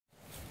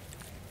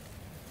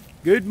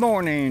Good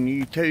morning,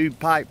 YouTube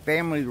pipe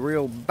family, the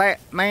real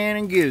Batman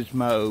and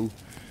Gizmo.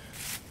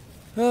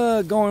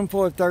 Going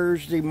for a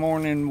Thursday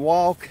morning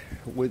walk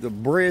with a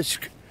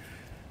brisk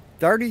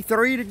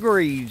 33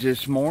 degrees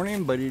this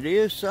morning, but it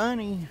is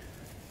sunny.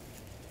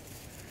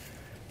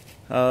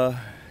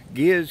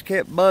 Giz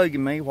kept bugging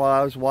me while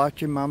I was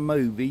watching my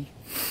movie,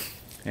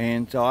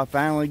 and so I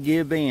finally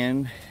give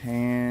in,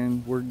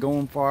 and we're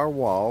going for our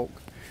walk,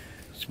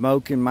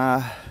 smoking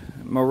my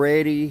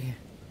Moretti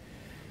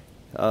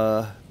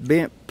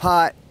bent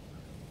pot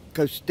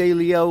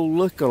Castillo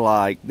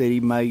look-alike that he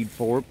made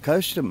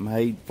custom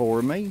made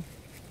for me,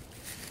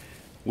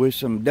 with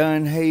some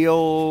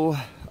Dunhill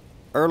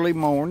early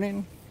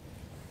morning.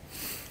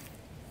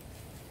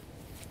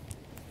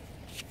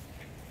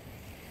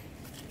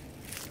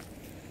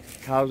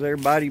 How's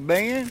everybody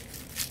been?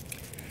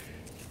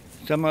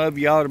 Some of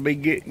you ought to be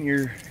getting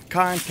your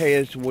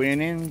contest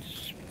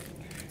winnings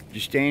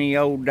just any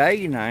old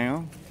day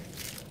now.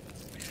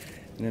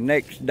 The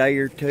next day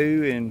or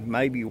two, and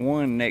maybe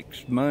one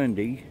next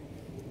Monday,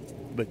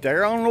 but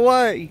they're on the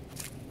way.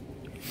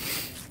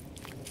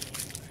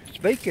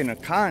 Speaking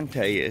of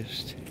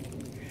contests,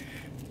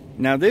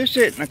 now this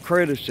isn't a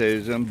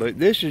criticism, but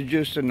this is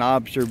just an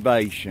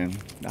observation.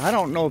 I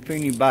don't know if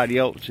anybody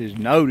else has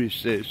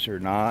noticed this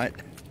or not,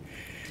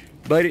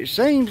 but it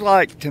seems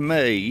like to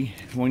me,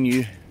 when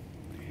you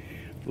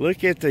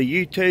look at the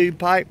YouTube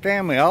pipe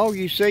family, all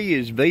you see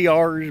is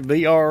VRs,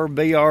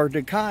 VR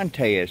to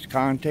contest.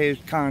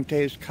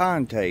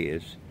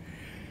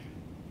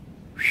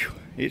 Whew.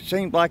 It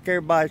seems like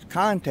everybody's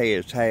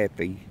contest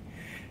happy.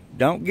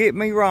 Don't get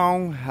me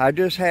wrong, I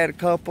just had a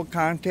couple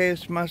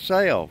contests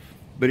myself,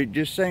 but it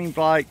just seems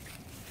like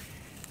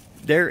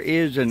there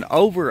is an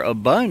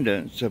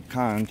overabundance of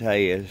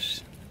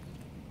contests.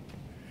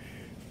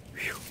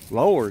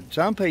 Lord,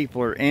 some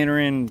people are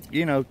entering,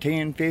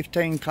 10,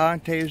 15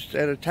 contests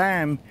at a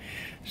time.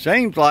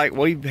 Seems like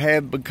we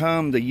have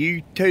become the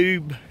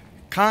YouTube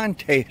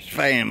contest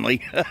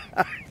family.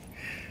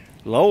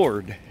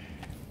 Lord.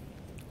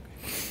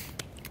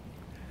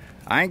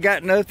 I ain't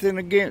got nothing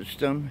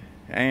against them.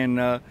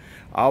 And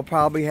I'll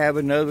probably have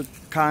another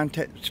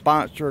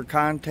sponsor a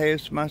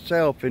contest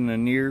myself in the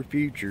near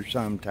future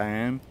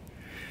sometime.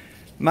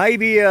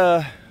 Maybe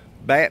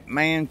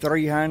Batman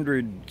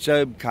 300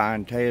 sub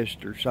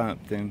contest or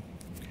something.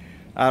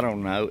 I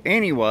don't know.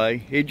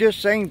 Anyway, it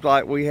just seems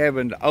like we have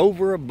an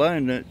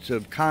overabundance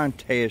of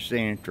contest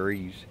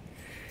entries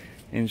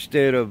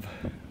instead of,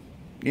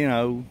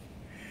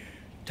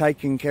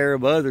 taking care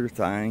of other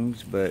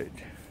things. But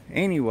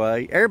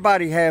anyway,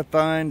 everybody have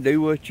fun,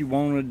 do what you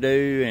want to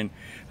do, and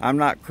I'm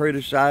not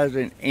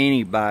criticizing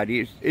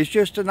anybody. It's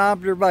just an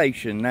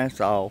observation,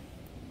 that's all.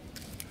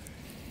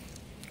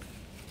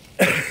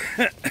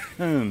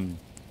 Ain't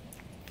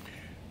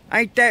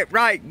that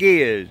right,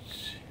 Giz,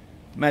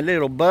 my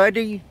little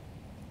buddy?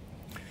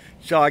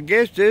 So I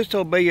guess this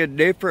will be a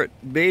different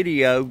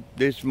video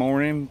this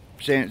morning,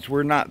 since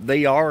we're not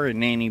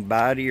VRing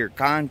anybody or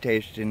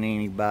contesting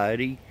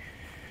anybody.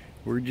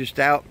 We're just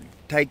out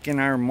taking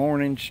our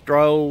morning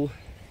stroll.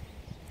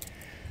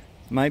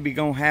 Maybe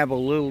gonna have a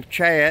little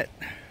chat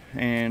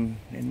and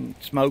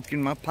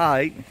smoking my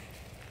pipe.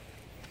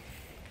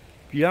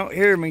 If you don't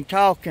hear me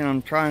talking,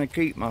 I'm trying to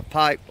keep my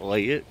pipe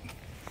lit.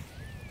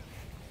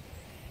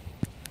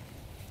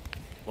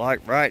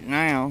 Like right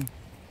now.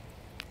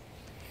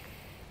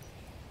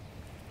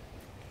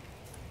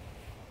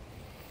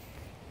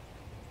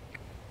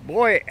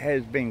 Boy, it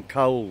has been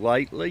cold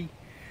lately.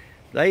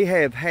 They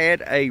have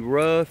had a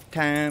rough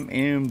time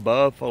in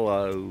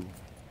Buffalo.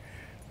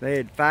 They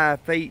had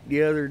 5 feet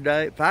the other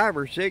day, 5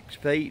 or 6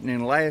 feet, and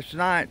then last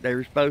night they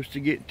were supposed to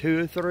get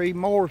 2 or 3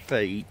 more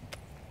feet.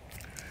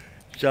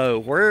 So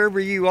wherever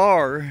you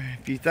are,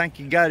 if you think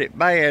you got it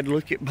bad,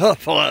 look at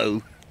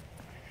Buffalo.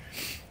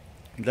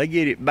 They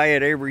get it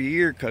bad every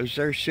year because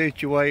they're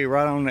situated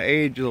right on the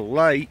edge of the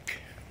lake.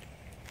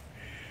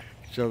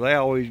 So they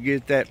always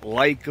get that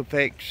lake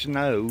effect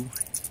snow.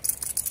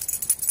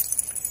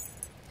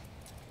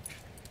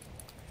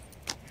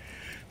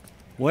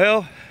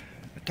 Well,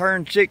 I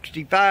turned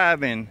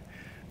 65 and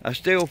I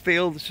still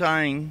feel the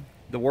same.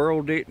 The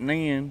world didn't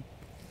end.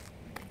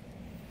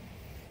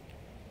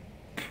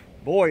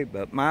 Boy,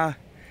 but I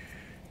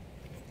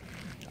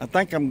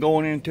think I'm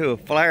going into a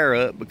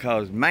flare-up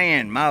because,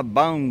 man, my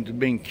bones have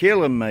been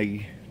killing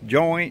me.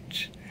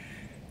 Joints,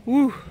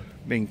 whew,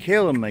 been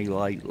killing me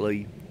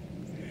lately.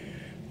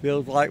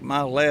 Feels like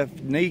my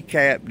left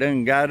kneecap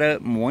done got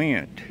up and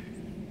went.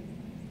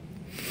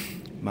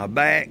 My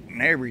back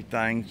and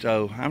everything,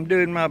 so I'm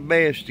doing my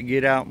best to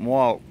get out and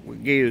walk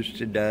with Giz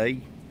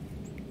today.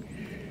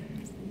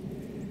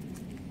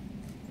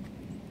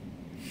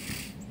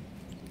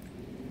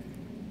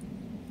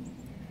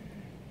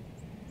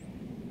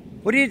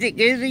 What is it,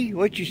 Gizzy?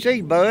 What you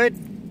see, bud?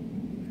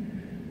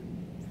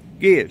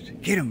 Giz,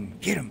 get him,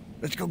 get him.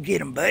 Let's go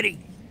get him, buddy.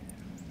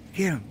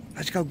 Get him,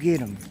 let's go get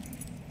him.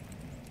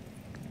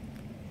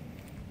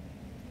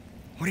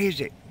 What is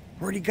it?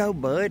 Where'd he go,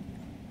 bud?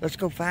 Let's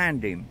go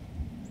find him.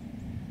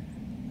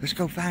 Let's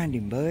go find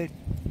him, bud.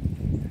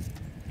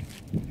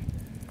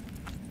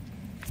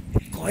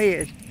 Go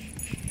ahead.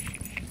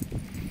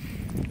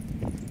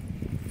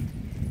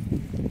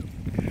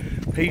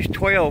 He's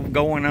 12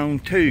 going on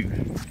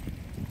 2.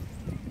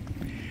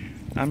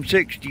 I'm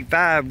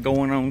 65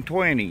 going on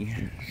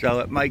 20,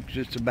 so it makes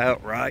us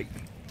about right.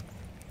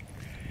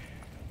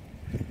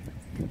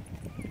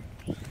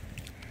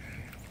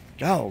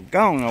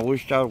 Doggone, I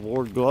wish I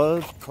wore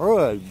gloves.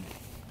 Crud.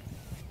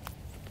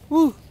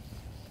 Woo.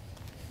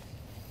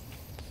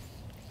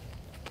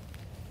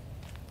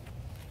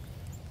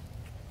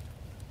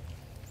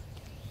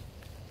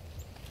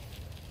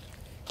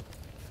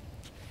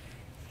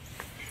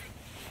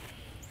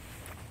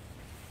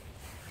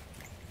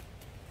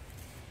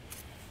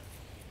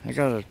 I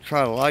gotta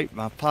try to light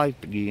my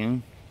pipe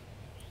again.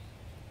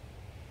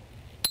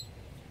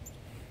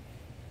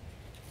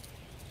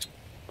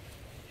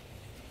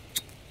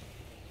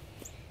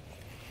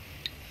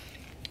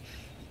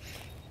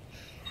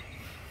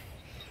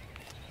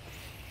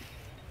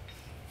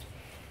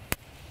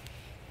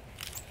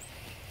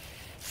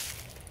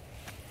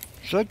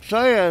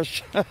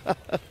 Success!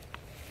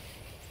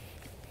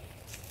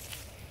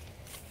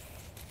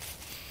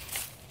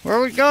 Where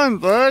are we going,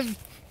 bud?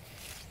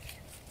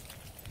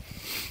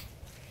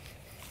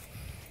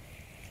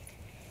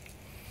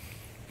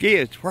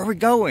 Giz, where are we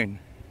going?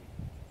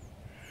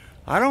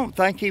 I don't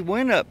think he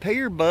went up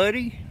here,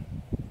 buddy.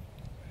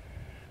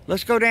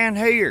 Let's go down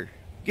here.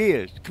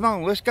 Giz, come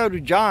on, let's go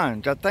to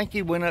John's. I think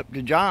he went up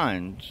to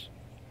John's.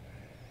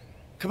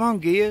 Come on,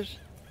 Giz.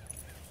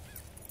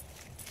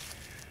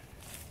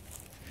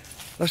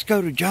 Let's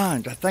go to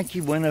John's. I think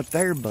he went up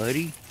there,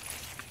 buddy.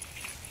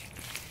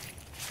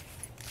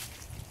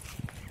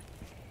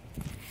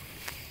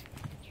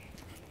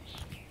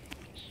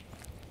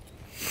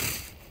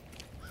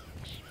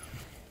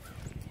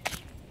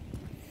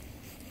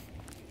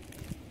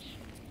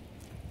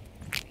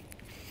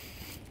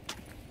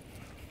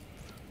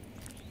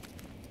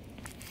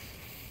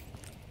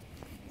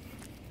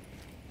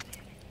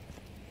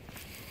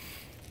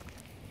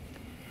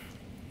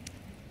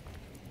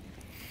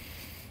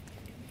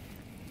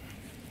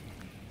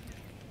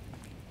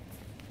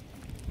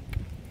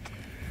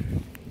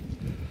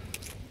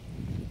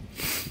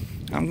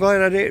 I'm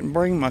glad I didn't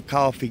bring my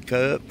coffee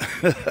cup.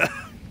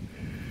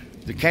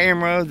 The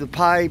camera, the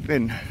pipe,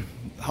 and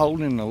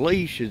holding the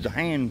leash is a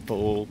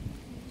handful.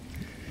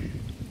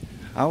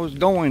 I was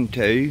going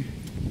to.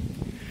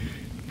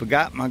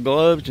 Forgot my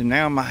gloves, and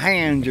now my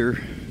hands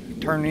are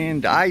turning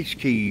into ice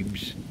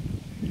cubes.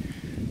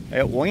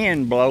 That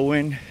wind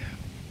blowing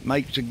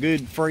makes a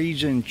good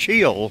freezing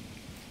chill.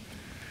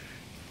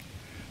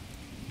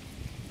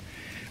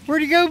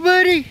 Where'd he go,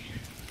 buddy?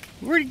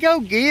 Where'd he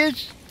go,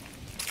 Giz?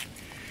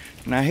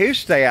 Now he'll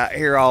stay out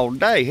here all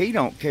day. He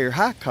don't care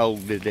how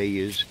cold it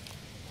is.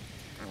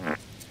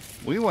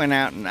 We went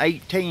out in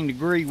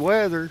 18-degree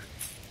weather,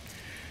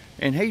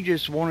 and he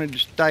just wanted to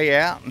stay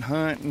out and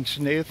hunt and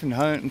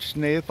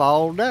sniff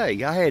all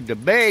day. I had to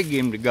beg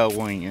him to go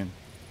in.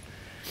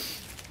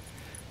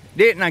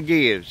 Didn't I,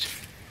 Giz?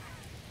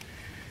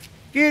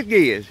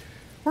 Giz.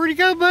 Where'd he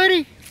go,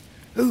 buddy?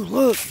 Ooh,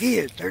 look,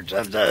 Giz, there's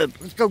Zub.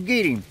 Let's go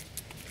get him.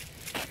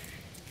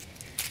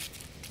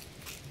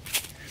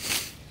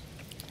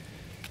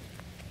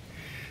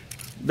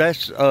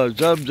 That's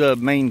Zub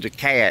means a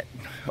cat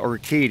or a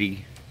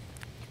kitty.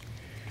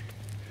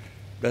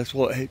 That's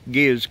what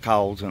Giz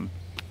calls him.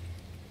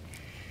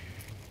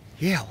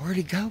 Yeah, where'd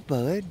he go,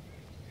 bud?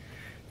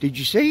 Did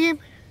you see him?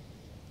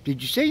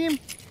 Did you see him?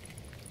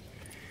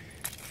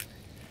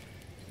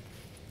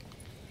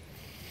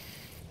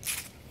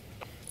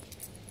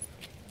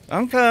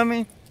 I'm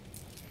coming.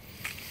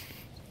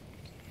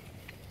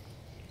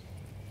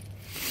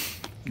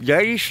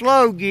 Daddy's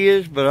slow,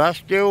 Giz, but I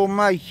still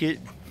make it.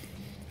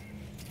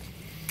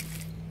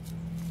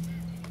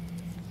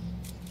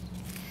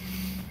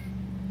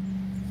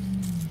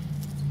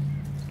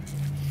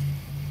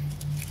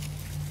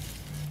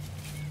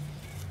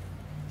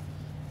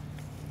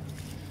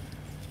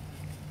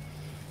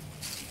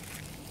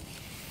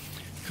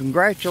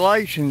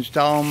 Congratulations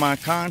to all my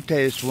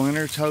contest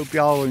winners. Hope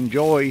y'all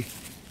enjoy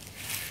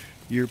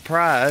your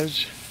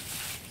prize.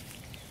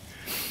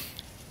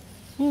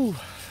 Whew,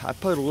 I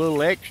put a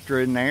little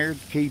extra in there to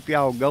keep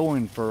y'all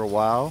going for a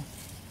while,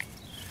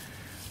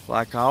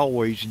 like I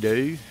always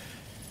do.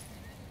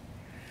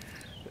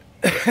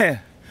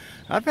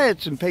 I've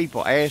had some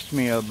people ask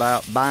me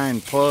about buying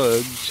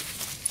plugs,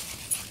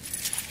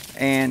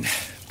 and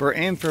for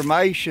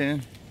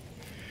information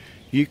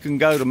you can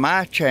go to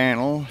my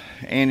channel,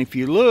 and if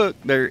you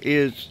look, there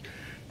is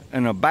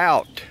an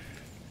about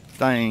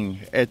thing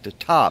at the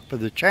top of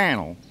the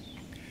channel.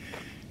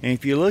 And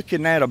if you look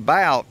in that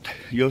about,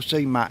 you'll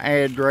see my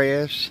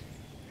address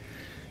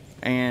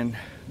and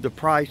the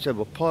price of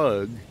a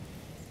plug.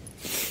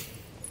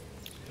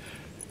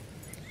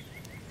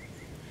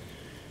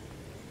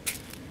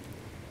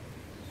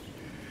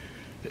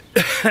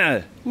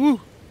 Woo.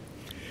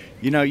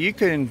 You know, you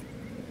can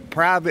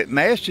private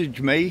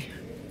message me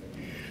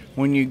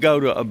when you go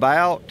to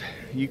about.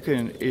 You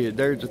can,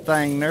 there's a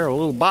thing there, a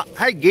little box.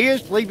 Hey,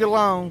 Giz, leave it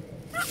alone.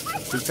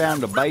 We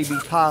found a baby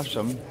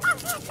possum.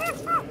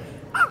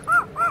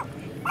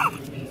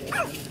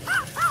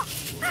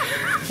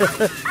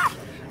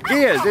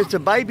 Yes, it's a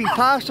baby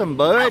possum,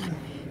 bud.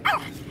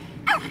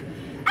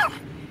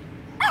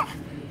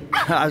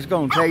 I was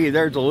going to tell you,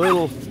 there's a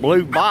little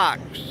blue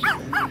box.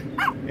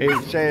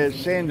 It says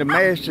send a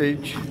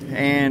message,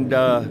 and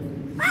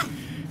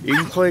you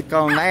can click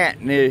on that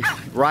and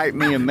write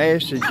me a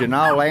message and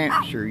I'll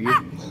answer you.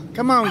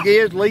 Come on,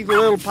 Giz, leave the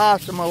little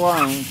possum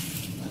alone.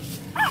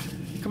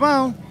 Come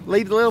on,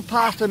 leave the little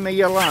possum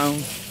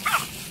alone.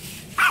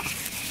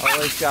 I'll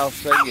let y'all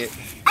see it.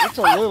 It's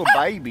a little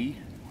baby.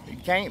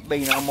 It can't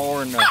be no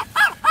more than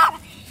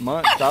a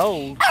month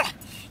old.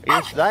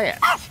 It's that.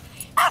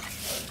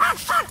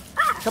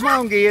 Come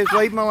on, Giz,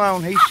 leave him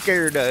alone. He's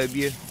scared of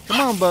you.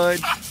 Come on, bud.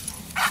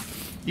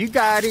 You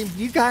got him.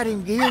 You got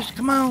him, Giz.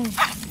 Come on.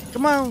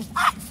 Come on.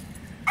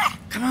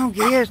 Come on,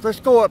 Giz. Let's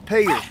go up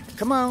here.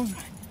 Come on.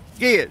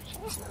 Giz.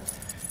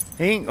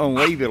 He ain't gonna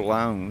leave it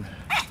alone.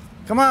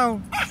 Come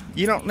on.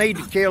 You don't need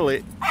to kill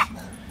it.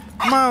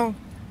 Come on.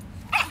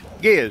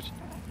 Giz.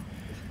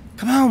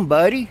 Come on,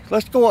 buddy.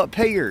 Let's go up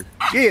here.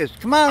 Giz,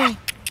 come on.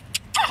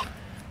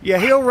 Yeah,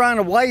 he'll run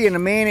away in a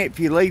minute if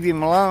you leave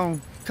him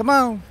alone. Come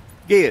on.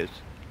 Giz.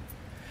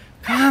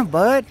 Come on,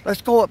 bud.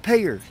 Let's go up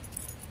here.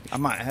 I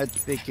might have to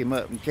pick him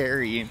up and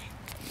carry him.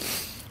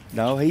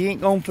 No, he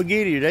ain't gonna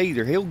forget it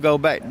either. He'll go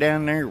back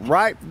down there,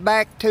 right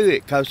back to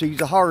it, because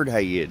he's a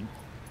hardhead.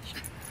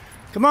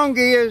 Come on,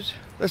 Giz.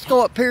 Let's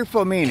go up here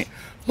for a minute.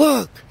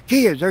 Look,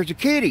 Giz, there's a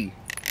kitty.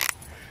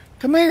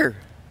 Come here.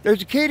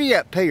 There's a kitty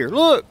up here.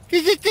 Look.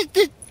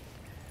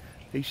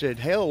 He said,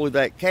 hell with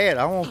that cat.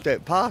 I want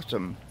that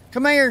possum.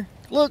 Come here.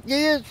 Look,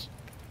 Giz.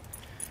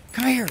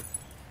 Come here.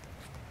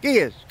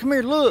 Giz, come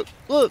here. Look.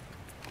 Look.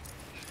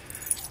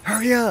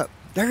 Hurry up.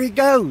 There he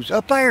goes.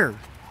 Up there.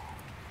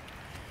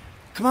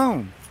 Come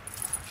on.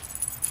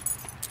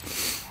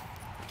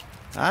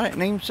 I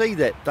didn't even see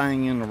that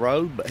thing in the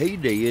road, but he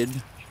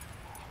did.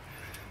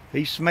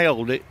 He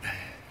smelled it.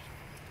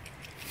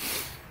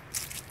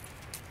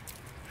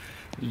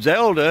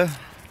 Zelda,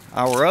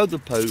 our other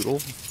poodle,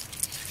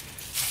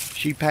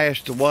 she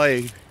passed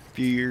away a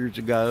few years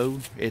ago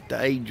at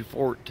the age of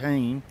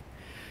 14.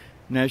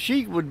 Now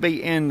she would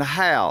be in the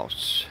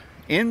house,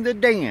 in the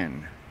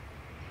den,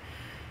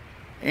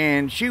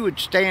 and she would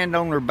stand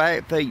on her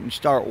back feet and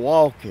start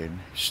walking,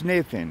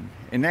 sniffing,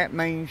 and that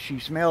means she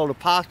smelled a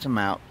possum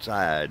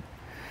outside.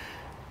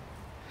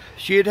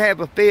 She'd have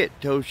a fit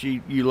till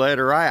you let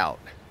her out.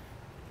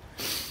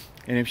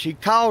 And if she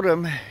caught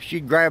them,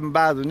 she'd grab them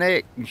by the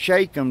neck and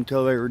shake them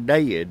till they were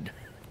dead.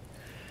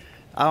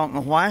 I don't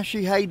know why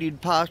she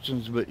hated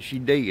possums, but she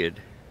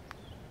did.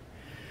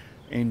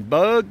 And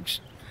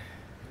bugs,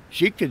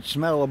 she could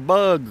smell a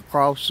bug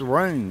across the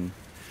room.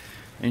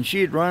 And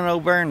she'd run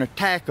over there and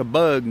attack a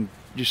bug and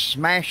just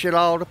smash it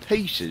all to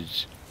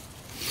pieces.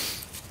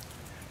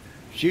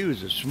 She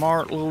was a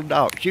smart little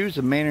dog. She was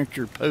a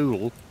miniature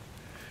poodle.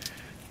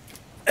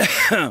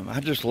 I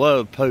just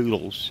love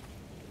poodles.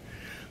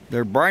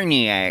 They're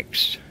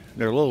brainiacs.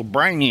 They're little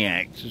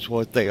brainiacs is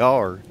what they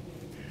are.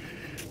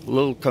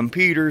 Little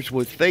computers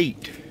with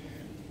feet.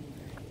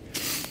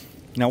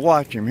 Now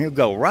watch him. He'll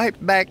go right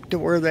back to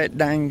where that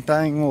dang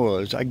thing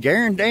was. I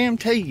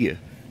guarantee you.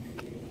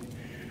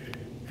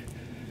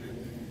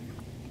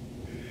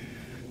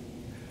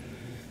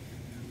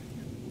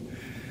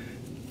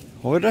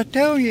 What'd I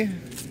tell you?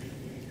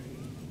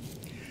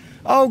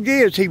 Oh,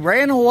 Giz, he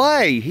ran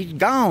away. He's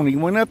gone. He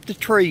went up the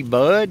tree,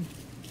 bud.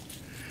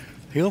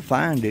 He'll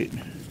find it.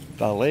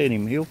 If I let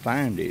him, he'll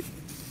find it.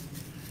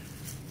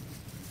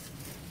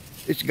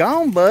 It's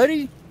gone,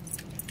 buddy.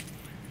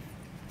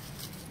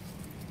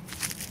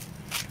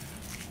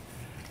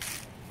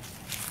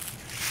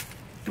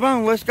 Come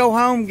on, let's go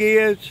home,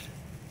 Giz.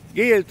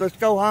 Giz, let's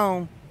go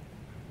home.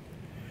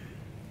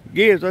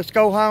 Giz, let's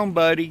go home,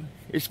 buddy.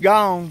 It's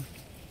gone.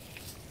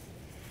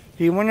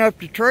 He went up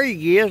the tree,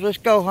 Giz. Let's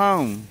go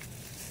home.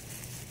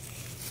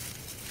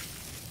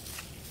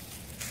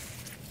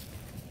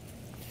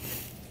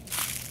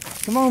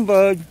 Come on,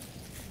 bud.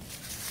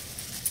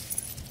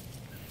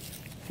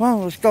 Come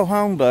on, let's go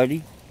home,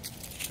 buddy.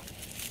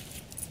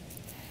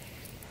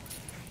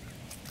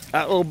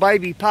 That little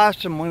baby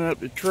possum went up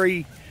the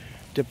tree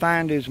to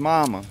find his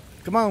mama.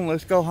 Come on,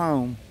 let's go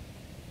home.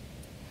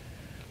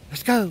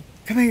 Let's go.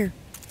 Come here.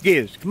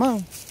 Giz, come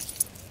on.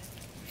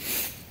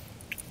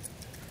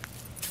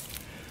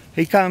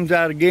 He comes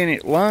out again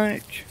at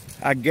lunch.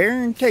 I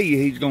guarantee you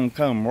he's going to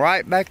come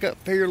right back up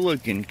here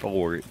looking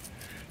for it.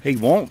 He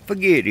won't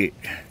forget it.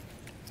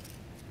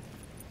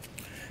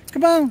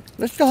 Come on,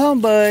 let's go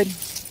home, bud.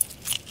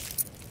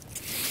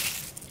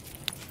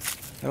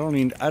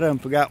 I done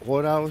forgot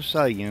what I was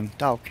saying,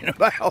 talking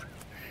about.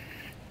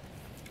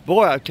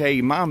 Boy, I tell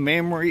you, my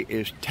memory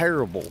is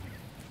terrible.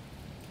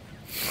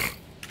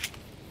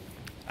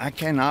 I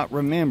cannot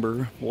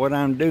remember what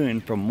I'm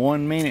doing from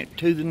 1 minute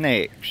to the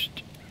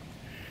next.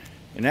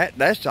 And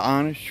that's the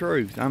honest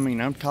truth. I mean,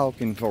 I'm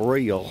talking for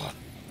real.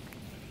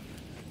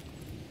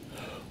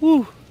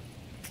 Whew.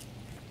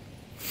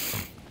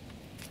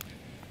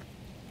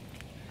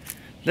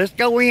 Let's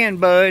go in,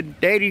 bud.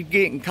 Daddy's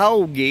getting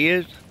cold,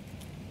 Giz.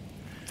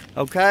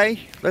 Okay?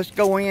 Let's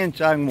go in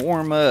so I can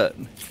warm up.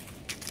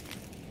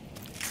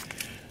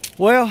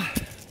 Well,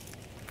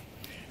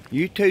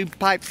 YouTube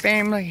Pipe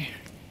family,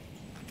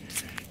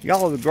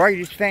 y'all are the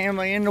greatest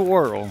family in the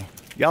world.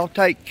 Y'all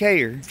take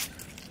care.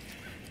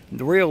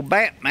 The real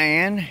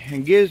Batman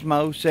and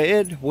Gizmo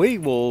said, we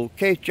will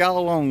catch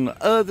y'all on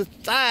the other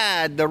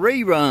side, the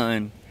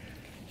rerun.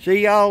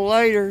 See y'all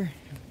later.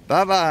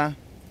 Bye-bye.